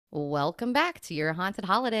Welcome back to your haunted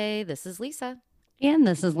holiday. This is Lisa. And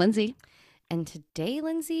this is Lindsay. And today,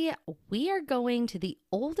 Lindsay, we are going to the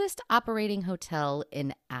oldest operating hotel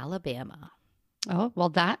in Alabama. Oh, well,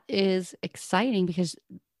 that is exciting because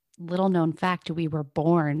little known fact, we were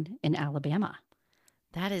born in Alabama.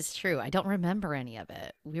 That is true. I don't remember any of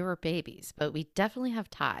it. We were babies, but we definitely have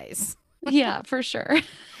ties. Yeah, for sure.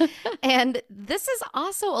 And this is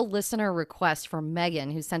also a listener request from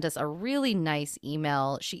Megan, who sent us a really nice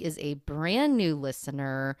email. She is a brand new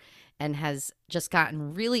listener and has just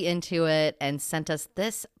gotten really into it and sent us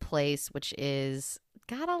this place, which is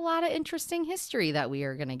got a lot of interesting history that we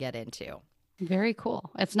are going to get into. Very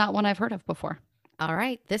cool. It's not one I've heard of before. All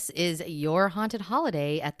right. This is your haunted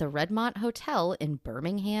holiday at the Redmont Hotel in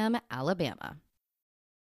Birmingham, Alabama.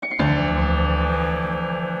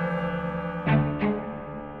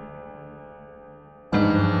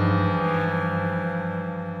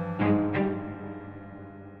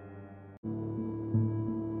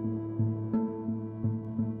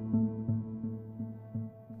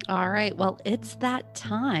 All right. Well, it's that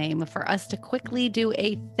time for us to quickly do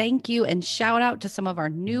a thank you and shout out to some of our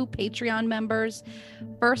new Patreon members.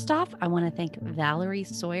 First off, I want to thank Valerie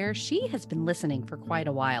Sawyer. She has been listening for quite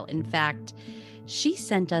a while. In fact, she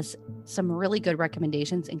sent us some really good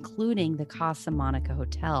recommendations, including the Casa Monica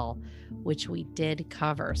Hotel, which we did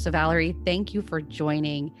cover. So, Valerie, thank you for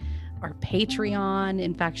joining our Patreon.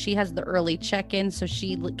 In fact, she has the early check-in, so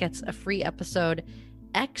she gets a free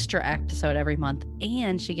extra episode every month,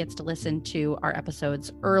 and she gets to listen to our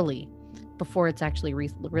episodes early before it's actually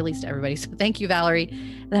released to everybody. So thank you, Valerie.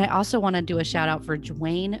 And I also want to do a shout out for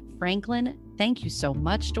Dwayne Franklin. Thank you so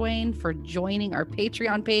much, Dwayne, for joining our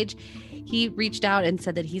Patreon page. He reached out and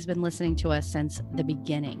said that he's been listening to us since the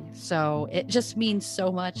beginning. So it just means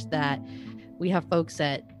so much that we have folks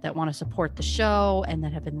that want to support the show and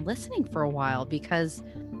that have been listening for a while, because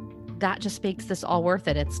that just makes this all worth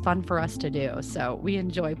it. It's fun for us to do. So we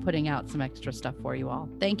enjoy putting out some extra stuff for you all.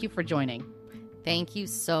 Thank you for joining. Thank you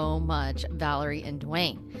so much, Valerie and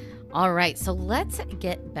Dwayne. All right, so let's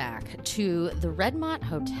get back to the Redmont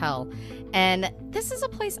Hotel. And this is a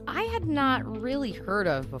place I had not really heard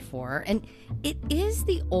of before. And it is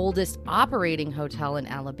the oldest operating hotel in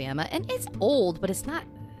Alabama. And it's old, but it's not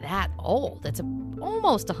that old. It's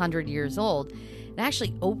almost 100 years old. It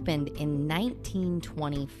actually opened in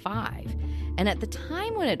 1925. And at the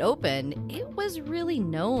time when it opened, it was really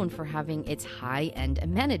known for having its high-end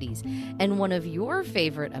amenities. And one of your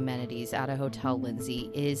favorite amenities at a hotel,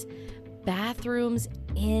 Lindsay, is bathrooms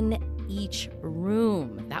in each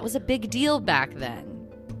room. That was a big deal back then.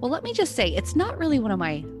 Well, let me just say, it's not really one of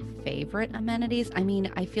my favorite amenities. I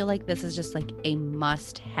mean, I feel like this is just like a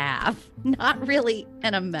must-have, not really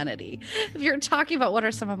an amenity. If you're talking about what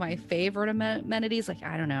are some of my favorite amenities, like,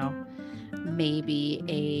 I don't know, maybe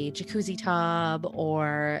a jacuzzi tub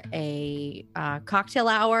or a cocktail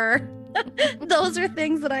hour. Those are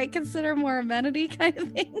things that I consider more amenity kind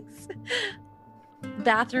of things.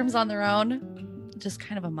 Bathrooms on their own, just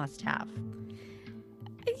kind of a must-have.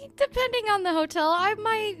 Depending on the hotel, I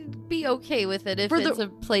might be okay with it if it's a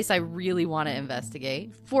place I really want to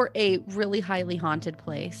investigate. For a really highly haunted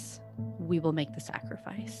place, we will make the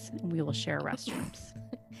sacrifice and we will share restrooms.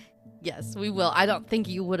 Yes, we will. I don't think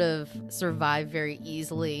you would have survived very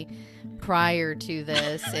easily prior to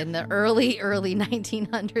this in the early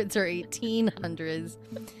 1900s or 1800s.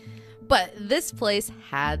 But this place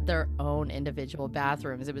had their own individual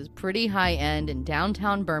bathrooms. It was pretty high end in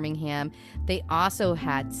downtown Birmingham. They also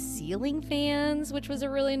had ceiling fans, which was a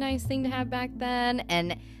really nice thing to have back then.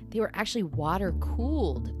 And they were actually water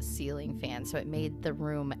cooled ceiling fans, so it made the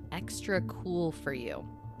room extra cool for you.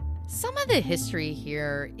 Some of the history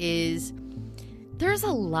here is there's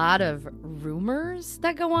a lot of rumors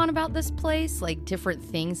that go on about this place, like different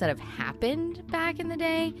things that have happened back in the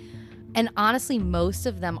day. And honestly, most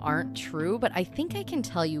of them aren't true, but I think I can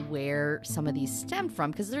tell you where some of these stemmed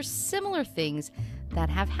from because there's similar things that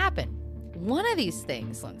have happened. One of these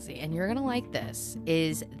things, Lindsay, and you're going to like this,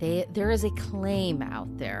 is there is a claim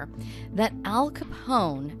out there that Al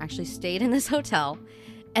Capone actually stayed in this hotel.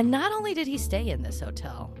 And not only did he stay in this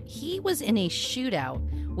hotel, he was in a shootout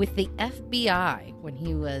with the FBI when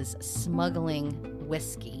he was smuggling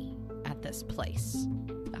whiskey at this place.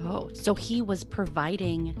 Oh, so he was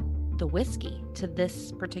providing the whiskey to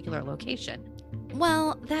this particular location.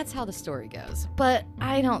 Well, that's how the story goes, but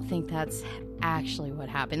I don't think that's actually what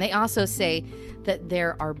happened. They also say that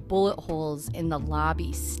there are bullet holes in the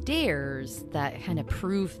lobby stairs that kind of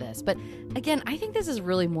prove this. But again, I think this is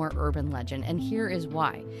really more urban legend, and here is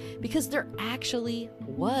why. Because there actually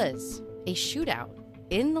was a shootout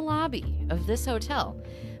in the lobby of this hotel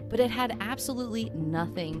but it had absolutely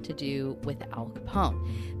nothing to do with Al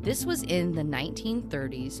Capone. This was in the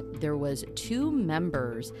 1930s. There was 2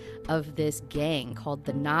 members of this gang called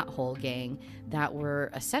the Knothole Gang that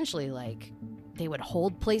were essentially like, they would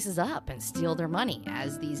hold places up and steal their money,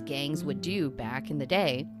 as these gangs would do back in the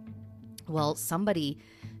day. Well, somebody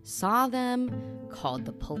saw them, called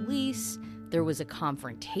the police. There was a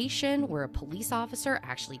confrontation where a police officer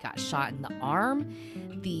actually got shot in the arm.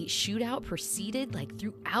 The shootout proceeded like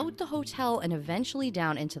throughout the hotel and eventually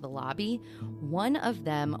down into the lobby. One of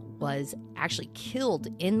them was actually killed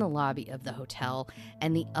in the lobby of the hotel,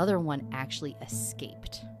 and the other one actually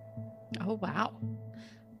escaped. Oh, wow.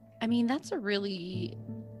 I mean, that's a really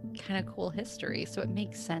kind of cool history. So it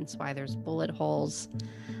makes sense why there's bullet holes.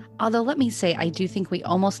 Although, let me say, I do think we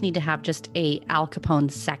almost need to have just a Al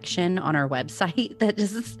Capone section on our website that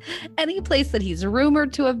just any place that he's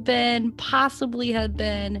rumored to have been, possibly had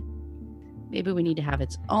been. Maybe we need to have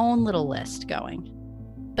its own little list going.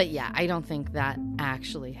 But yeah, I don't think that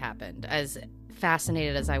actually happened. As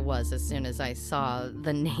fascinated as I was as soon as I saw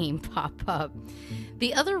the name pop up.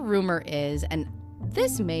 The other rumor is, and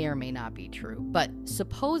this may or may not be true, but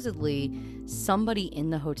supposedly somebody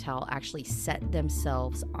in the hotel actually set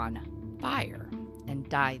themselves on fire and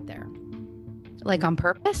died there. Like on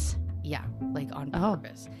purpose? Yeah, like on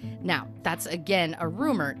purpose. Now, that's again a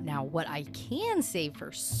rumor. Now, what I can say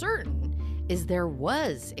for certain is there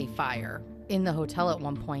was a fire in the hotel at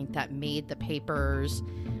one point that made the papers,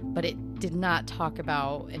 but it did not talk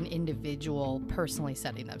about an individual personally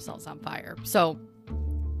setting themselves on fire. So,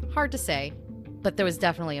 hard to say. But there was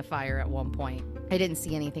definitely a fire at one point. I didn't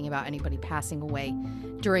see anything about anybody passing away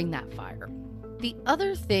during that fire. The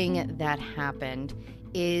other thing that happened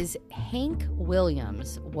is Hank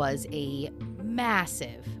Williams was a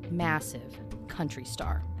massive, massive country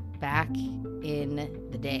star back in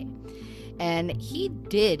the day. And he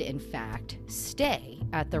did, in fact, stay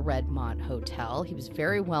at the Redmont Hotel. He was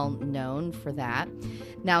very well known for that.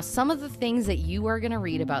 Now, some of the things that you are going to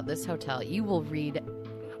read about this hotel, you will read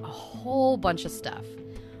a whole bunch of stuff.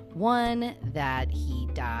 One, that he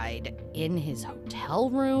died in his hotel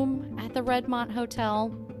room at the Redmont Hotel.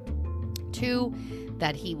 2,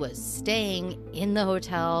 that he was staying in the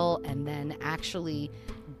hotel and then actually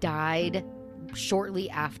died shortly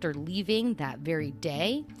after leaving that very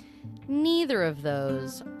day. Neither of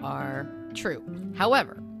those are true.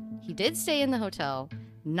 However, he did stay in the hotel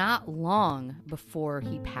not long before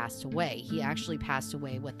he passed away. He actually passed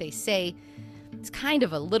away, what they say, it's kind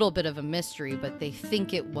of a little bit of a mystery, but they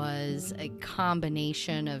think it was a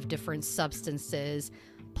combination of different substances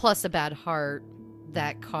plus a bad heart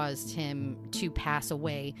that caused him to pass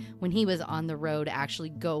away when he was on the road actually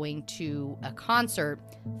going to a concert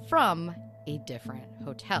from a different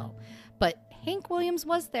hotel. But Hank Williams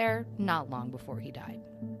was there not long before he died.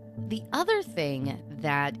 The other thing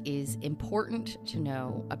that is important to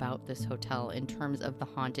know about this hotel in terms of the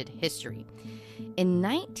haunted history, in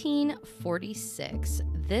 1946,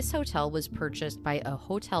 this hotel was purchased by a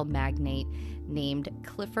hotel magnate named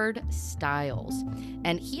Clifford Stiles,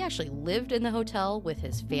 and he actually lived in the hotel with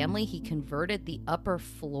his family. He converted the upper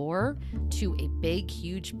floor to a big,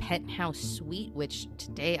 huge penthouse suite, which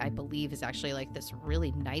today I believe is actually like this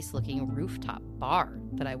really nice looking rooftop bar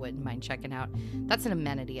that I wouldn't mind checking out. That's an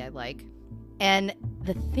amenity I like. And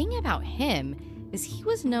the thing about him is he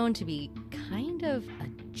was known to be kind of a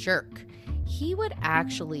jerk. He would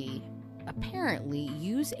actually apparently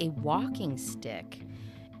use a walking stick,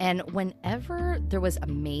 and whenever there was a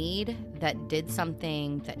maid that did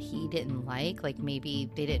something that he didn't like maybe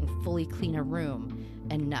they didn't fully clean a room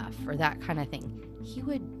enough or that kind of thing, he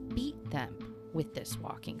would beat them with this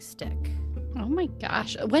walking stick. Oh my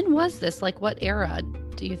gosh. When was this? Like, what era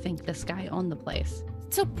do you think this guy owned the place?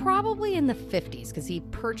 So probably in the 50s, because he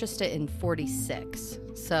purchased it in 46.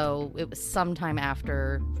 So it was sometime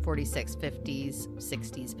after 46, 50s,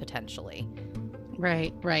 60s potentially.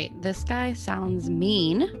 Right. This guy sounds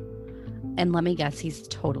mean. And let me guess, he's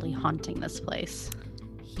totally haunting this place.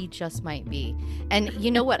 He just might be. And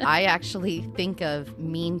you know what I actually think of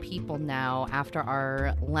mean people now after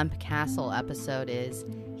our Lemp Castle episode is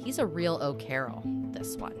he's a real O'Carroll,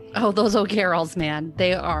 this one. Oh, those O'Carrolls, man.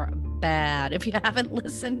 They are bad. If you haven't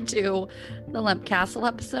listened to the Lemp Castle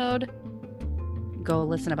episode, go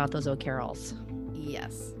listen about those O'Carrolls.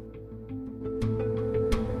 Yes.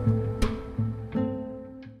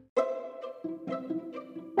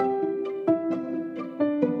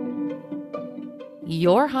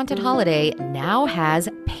 Your Haunted Holiday now has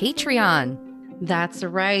Patreon. That's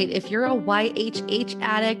right. If you're a YHH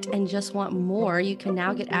addict and just want more, you can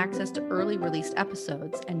now get access to early released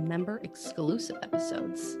episodes and member exclusive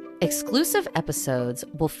episodes. Exclusive episodes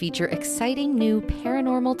will feature exciting new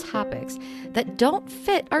paranormal topics that don't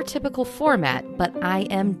fit our typical format, but I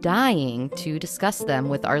am dying to discuss them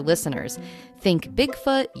with our listeners. Think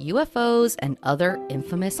Bigfoot, UFOs, and other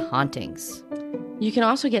infamous hauntings. You can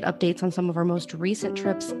also get updates on some of our most recent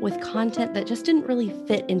trips with content that just didn't really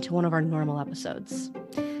fit into one of our normal episodes.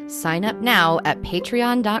 Sign up now at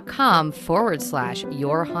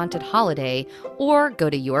patreon.com/yourhauntedholiday or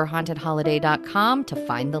go to yourhauntedholiday.com to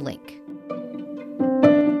find the link.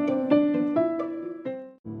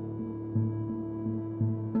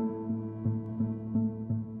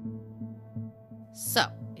 So,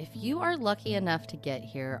 if you are lucky enough to get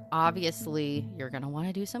here, obviously you're going to want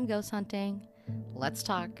to do some ghost hunting. Let's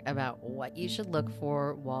talk about what you should look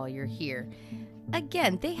for while you're here.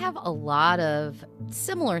 Again, they have a lot of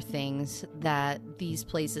similar things that these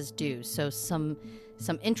places do. So some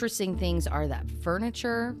interesting things are that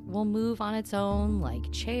furniture will move on its own,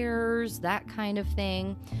 like chairs, that kind of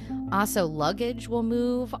thing. Also, luggage will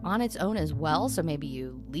move on its own as well. So maybe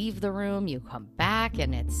you leave the room, you come back,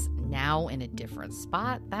 and it's now in a different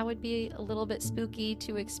spot. That would be a little bit spooky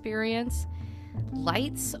to experience.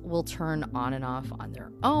 Lights will turn on and off on their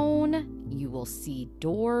own. You will see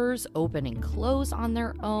doors open and close on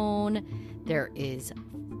their own. There is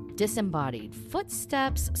disembodied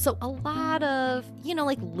footsteps. So a lot of,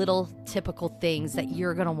 like little typical things that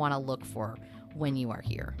you're going to want to look for when you are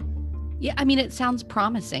here. Yeah, I mean, it sounds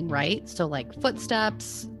promising, right? So like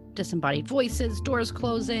footsteps, disembodied voices, doors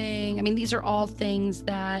closing. I mean, these are all things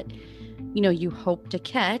that, you hope to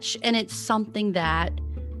catch. And it's something that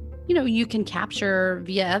you can capture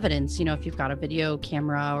via evidence, if you've got a video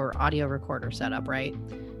camera or audio recorder set up, right?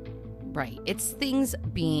 Right. It's things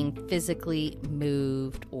being physically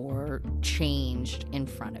moved or changed in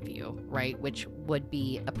front of you, right? Which would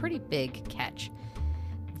be a pretty big catch.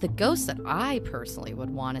 The ghost that I personally would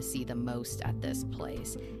want to see the most at this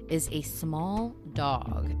place is a small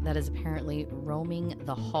dog that is apparently roaming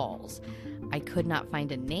the halls. I could not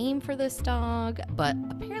find a name for this dog, but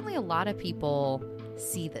apparently a lot of people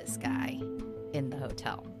see this guy in the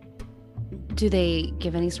hotel. Do they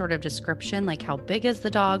give any sort of description? Like how big is the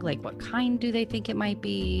dog? Like what kind do they think it might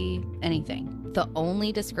be? Anything? The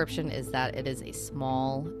only description is that it is a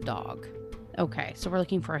small dog. Okay, so we're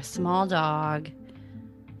looking for a small dog.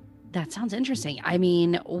 That sounds interesting. I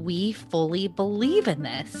mean, we fully believe in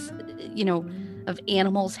this, of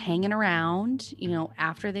animals hanging around,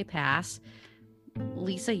 after they pass.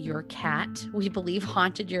 Lisa, your cat, we believe,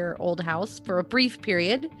 haunted your old house for a brief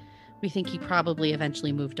period. We think he probably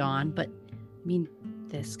eventually moved on, but I mean,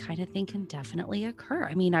 this kind of thing can definitely occur.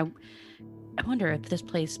 I mean, I wonder if this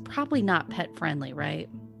place, probably not pet friendly, right?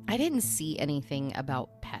 I didn't see anything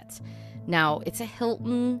about pets. Now, it's a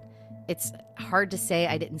Hilton. It's hard to say.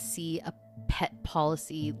 I didn't see a pet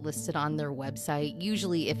policy listed on their website.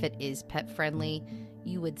 Usually, if it is pet friendly,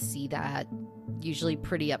 you would see that usually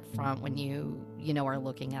pretty upfront when you are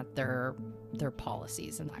looking at their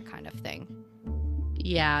policies and that kind of thing.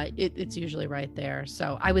 Yeah, it's usually right there.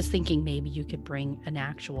 So I was thinking maybe you could bring an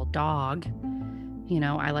actual dog.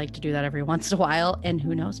 I like to do that every once in a while. And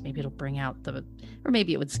who knows, maybe it'll bring out or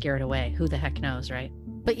maybe it would scare it away. Who the heck knows, right?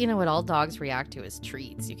 But you know what all dogs react to is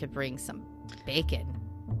treats. You could bring some bacon.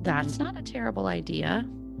 That's not a terrible idea.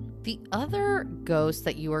 The other ghost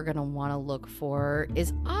that you are going to want to look for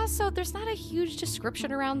is also, there's not a huge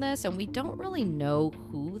description around this, and we don't really know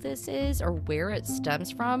who this is or where it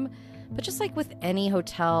stems from. But just like with any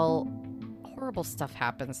hotel, horrible stuff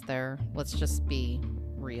happens there. Let's just be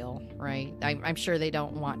real, right? I'm sure they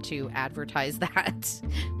don't want to advertise that,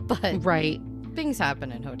 but right, things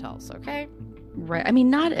happen in hotels, okay? Right. I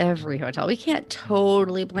mean, not every hotel. We can't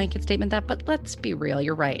totally blanket statement that, but let's be real.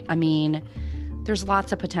 You're right. I mean, there's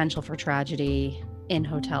lots of potential for tragedy in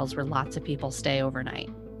hotels where lots of people stay overnight.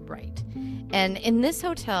 Right. And in this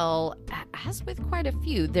hotel, as with quite a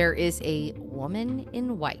few, there is a woman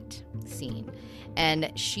in white seen.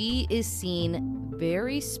 And she is seen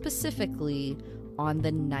very specifically on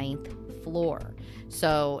the 9th floor.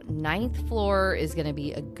 So 9th floor is going to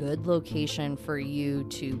be a good location for you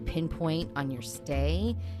to pinpoint on your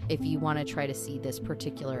stay if you want to try to see this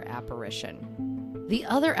particular apparition. The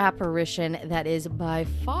other apparition that is by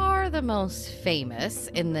far the most famous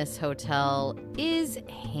in this hotel is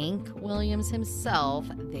Hank Williams himself,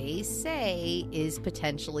 they say, is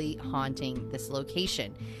potentially haunting this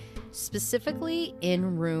location. Specifically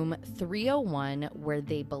in room 301, where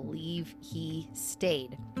they believe he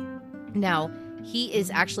stayed. Now, he is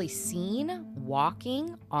actually seen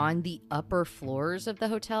walking on the upper floors of the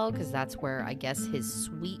hotel because that's where I guess his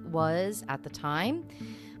suite was at the time.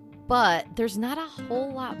 But there's not a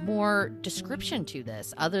whole lot more description to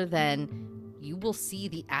this other than you will see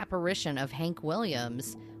the apparition of Hank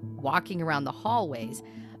Williams walking around the hallways.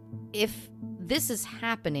 If this is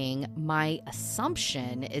happening, my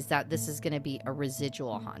assumption is that this is going to be a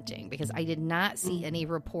residual haunting because I did not see any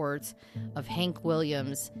reports of Hank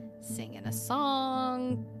Williams singing a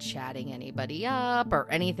song, chatting anybody up, or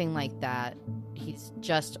anything like that. He's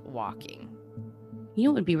just walking. You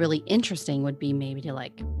know what would be really interesting would be maybe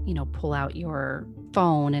to pull out your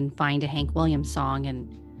phone and find a Hank Williams song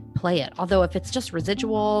and play it. Although if it's just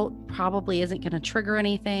residual, probably isn't going to trigger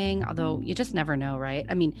anything. Although you just never know, right?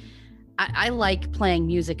 I mean, I like playing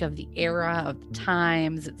music of the era, of the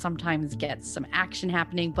times. It sometimes gets some action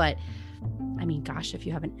happening. But I mean, gosh, if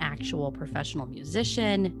you have an actual professional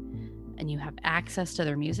musician and you have access to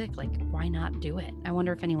their music, why not do it? I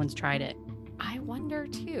wonder if anyone's tried it. I wonder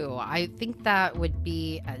too. I think that would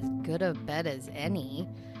be as good a bet as any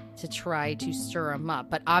to try to stir them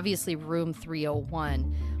up. But obviously, room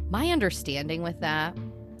 301, my understanding with that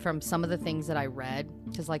from some of the things that I read,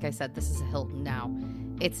 because like I said, this is a Hilton now,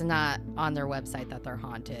 it's not on their website that they're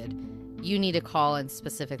haunted. You need to call and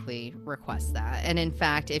specifically request that. And in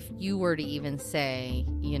fact, if you were to even say,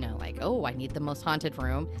 oh, I need the most haunted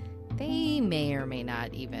room, they may or may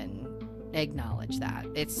not even acknowledge that.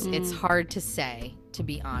 It's hard to say, to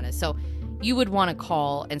be honest. So you would want to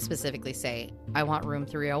call and specifically say, I want room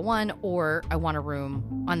 301 or I want a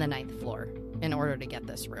room on the 9th floor in order to get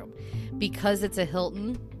this room. Because it's a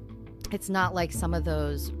Hilton, it's not like some of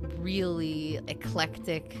those really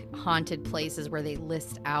eclectic haunted places where they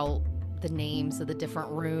list out the names of the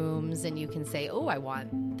different rooms and you can say, oh, I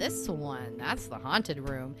want this one. That's the haunted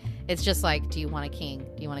room. It's just like, do you want a king?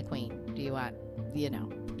 Do you want a queen? Do you want,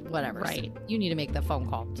 whatever. Right. So you need to make the phone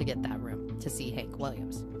call to get that room to see Hank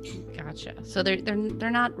Williams. Gotcha. So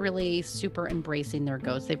they're not really super embracing their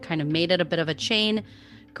ghosts. They've kind of made it a bit of a chain.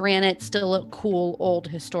 Granted, still a cool old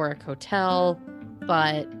historic hotel,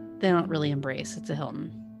 but they don't really embrace it's a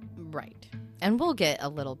Hilton. Right. And we'll get a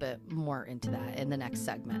little bit more into that in the next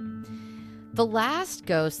segment. The last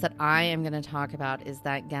ghost that I am going to talk about is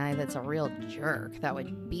that guy that's a real jerk that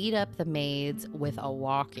would beat up the maids with a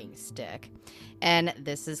walking stick. And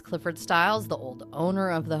this is Clifford Stiles, the old owner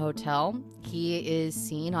of the hotel. He is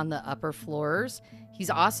seen on the upper floors. He's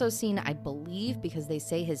also seen, I believe, because they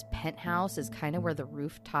say his penthouse is kind of where the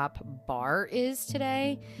rooftop bar is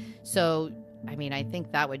today. So, I mean, I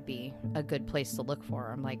think that would be a good place to look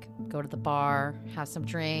for him. Go to the bar, have some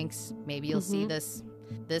drinks. Maybe you'll see this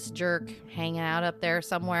jerk hanging out up there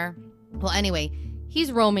somewhere. Well, anyway,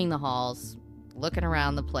 he's roaming the halls, looking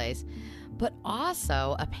around the place. But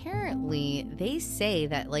also, apparently, they say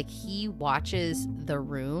that, he watches the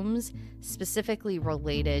rooms specifically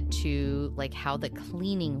related to, how the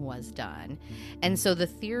cleaning was done. And so the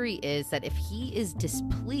theory is that if he is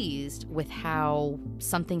displeased with how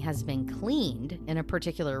something has been cleaned in a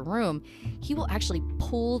particular room, he will actually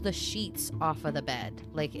pull the sheets off of the bed,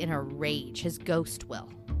 in a rage. His ghost will.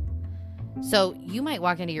 So you might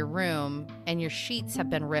walk into your room and your sheets have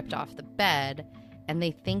been ripped off the bed, and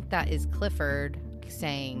they think that is Clifford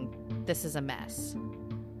saying, this is a mess.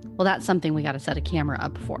 Well, that's something we got to set a camera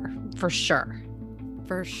up for sure.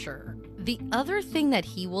 For sure. The other thing that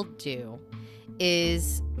he will do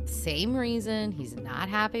is same reason. He's not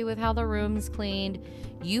happy with how the room's cleaned.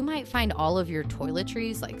 You might find all of your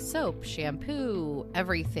toiletries, like soap, shampoo,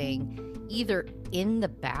 everything, either in the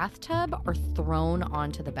bathtub or thrown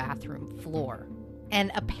onto the bathroom floor. And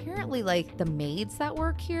apparently, the maids that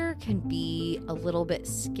work here can be a little bit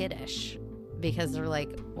skittish because they're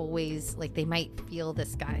always they might feel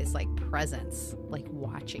this guy's presence,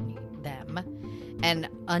 watching them and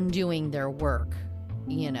undoing their work,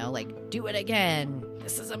 do it again.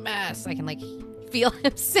 This is a mess. I can feel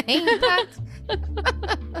him saying that.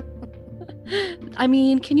 I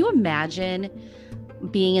mean, can you imagine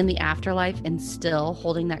being in the afterlife and still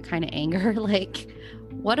holding that kind of anger?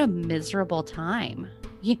 What a miserable time,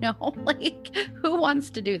 who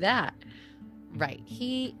wants to do that? Right.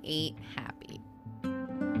 He ain't happy.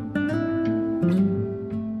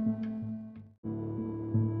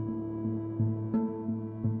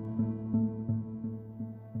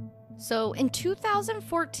 So in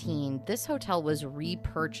 2014, this hotel was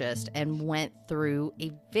repurchased and went through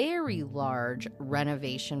a very large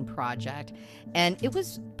renovation project, and it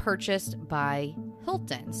was purchased by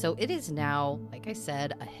Hilton. So it is now, like I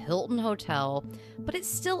said, a Hilton hotel, but it's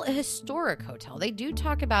still a historic hotel. They do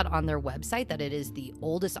talk about on their website that it is the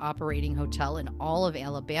oldest operating hotel in all of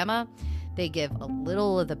Alabama. They give a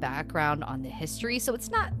little of the background on the history. So it's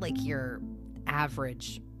not like your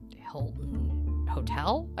average Hilton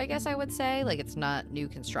hotel, I guess I would say. Like, it's not new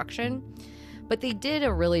construction. But they did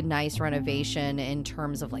a really nice renovation in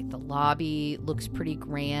terms of like the lobby. Looks pretty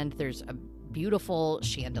grand. There's a beautiful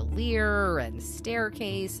chandelier and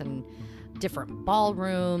staircase and different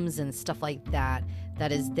ballrooms and stuff like that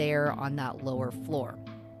is there on that lower floor.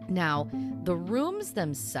 Now, the rooms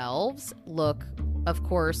themselves look, of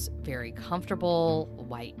course, very comfortable,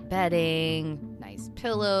 white bedding, nice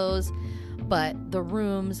pillows, but the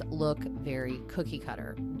rooms look very cookie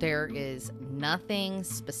cutter. There is nothing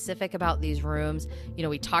specific about these rooms. You know,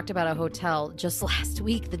 we talked about a hotel just last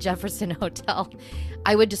week, the Jefferson Hotel.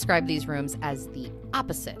 I would describe these rooms as the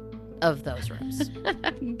opposite of those rooms.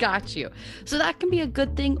 Got you. So that can be a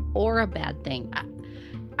good thing or a bad thing.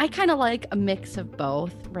 I kind of like a mix of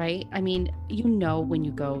both, right? I mean, you know, when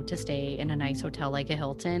you go to stay in a nice hotel like a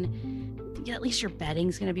Hilton, at least your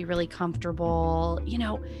bedding's going to be really comfortable. You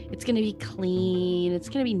know, it's going to be clean. It's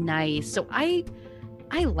going to be nice. So I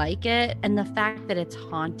like it. And the fact that it's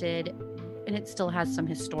haunted and it still has some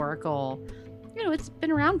historical, you know, it's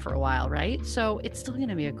been around for a while, right? So it's still going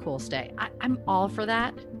to be a cool stay. I'm all for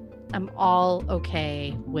that. I'm all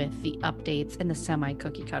okay with the updates and the semi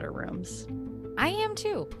cookie cutter rooms. I am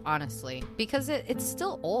too, honestly, because it's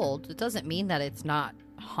still old. It doesn't mean that it's not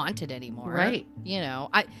haunted anymore. Right. You know,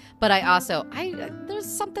 there's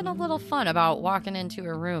something a little fun about walking into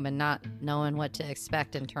a room and not knowing what to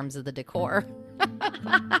expect in terms of the decor.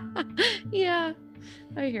 Yeah,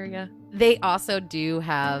 I hear you. They also do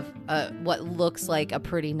have what looks like a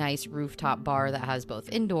pretty nice rooftop bar that has both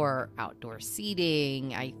indoor, outdoor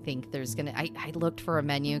seating. I think I looked for a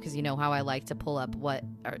menu because you know how I like to pull up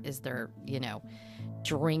is their, you know,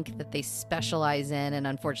 drink that they specialize in. And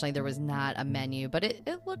unfortunately, there was not a menu, but it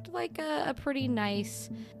looked like a pretty nice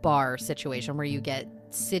bar situation where you get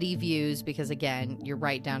city views because, again, you're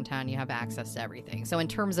right downtown. You have access to everything. So in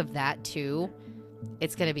terms of that, too,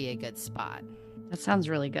 it's going to be a good spot. That sounds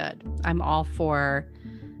really good. I'm all for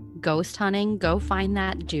ghost hunting. Go find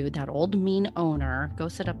that dude, that old mean owner. Go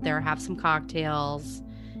sit up there, have some cocktails,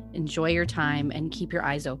 enjoy your time, and keep your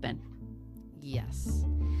eyes open. Yes.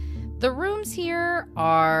 The rooms here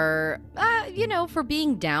are, you know, for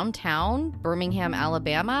being downtown Birmingham,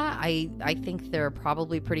 Alabama, I think they're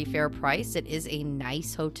probably pretty fair price. It is a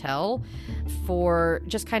nice hotel for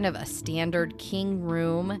just kind of a standard king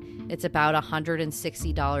room. It's about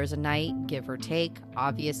 $160 a night, give or take.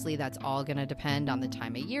 Obviously, that's all going to depend on the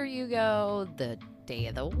time of year you go, the day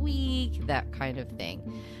of the week, that kind of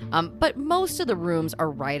thing. But most of the rooms are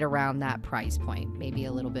right around that price point, maybe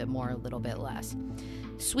a little bit more, a little bit less.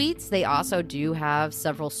 Suites, they also do have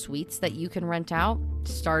several suites that you can rent out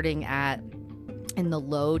starting in the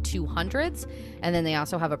low 200s. And then they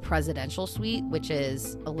also have a presidential suite, which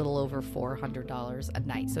is a little over $400 a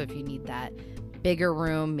night. So if you need that bigger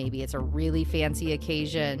room, maybe it's a really fancy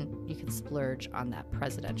occasion, you can splurge on that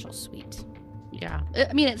presidential suite. Yeah.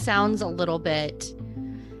 I mean, it sounds a little bit,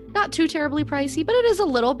 not too terribly pricey, but it is a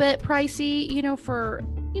little bit pricey, you know, for,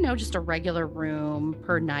 you know, just a regular room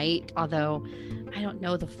per night. Although I don't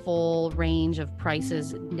know the full range of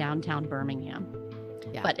prices in downtown Birmingham.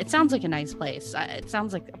 Yeah. But it sounds like a nice place. It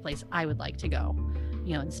sounds like a place I would like to go,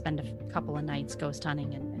 you know, and spend a couple of nights ghost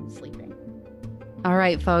hunting and sleeping. All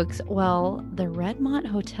right, folks. Well, the Redmont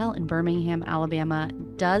Hotel in Birmingham, Alabama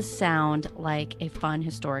does sound like a fun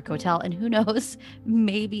historic hotel. And who knows,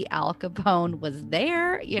 maybe Al Capone was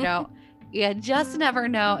there, you know. You just never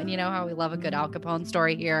know. And you know how we love a good Al Capone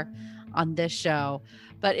story here on this show.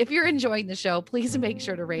 But if you're enjoying the show, please make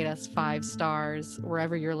sure to rate us 5 stars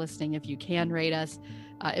wherever you're listening. If you can rate us,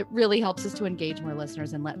 it really helps us to engage more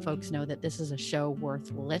listeners and let folks know that this is a show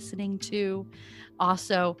worth listening to.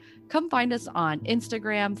 Also, come find us on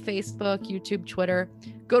Instagram, Facebook, YouTube, Twitter.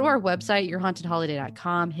 Go to our website,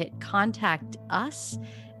 yourhauntedholiday.com, hit contact us,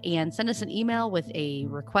 and send us an email with a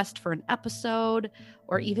request for an episode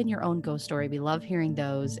or even your own ghost story. We love hearing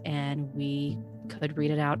those, and we could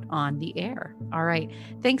read it out on the air. All right.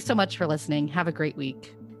 Thanks so much for listening. Have a great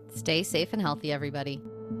week. Stay safe and healthy, everybody.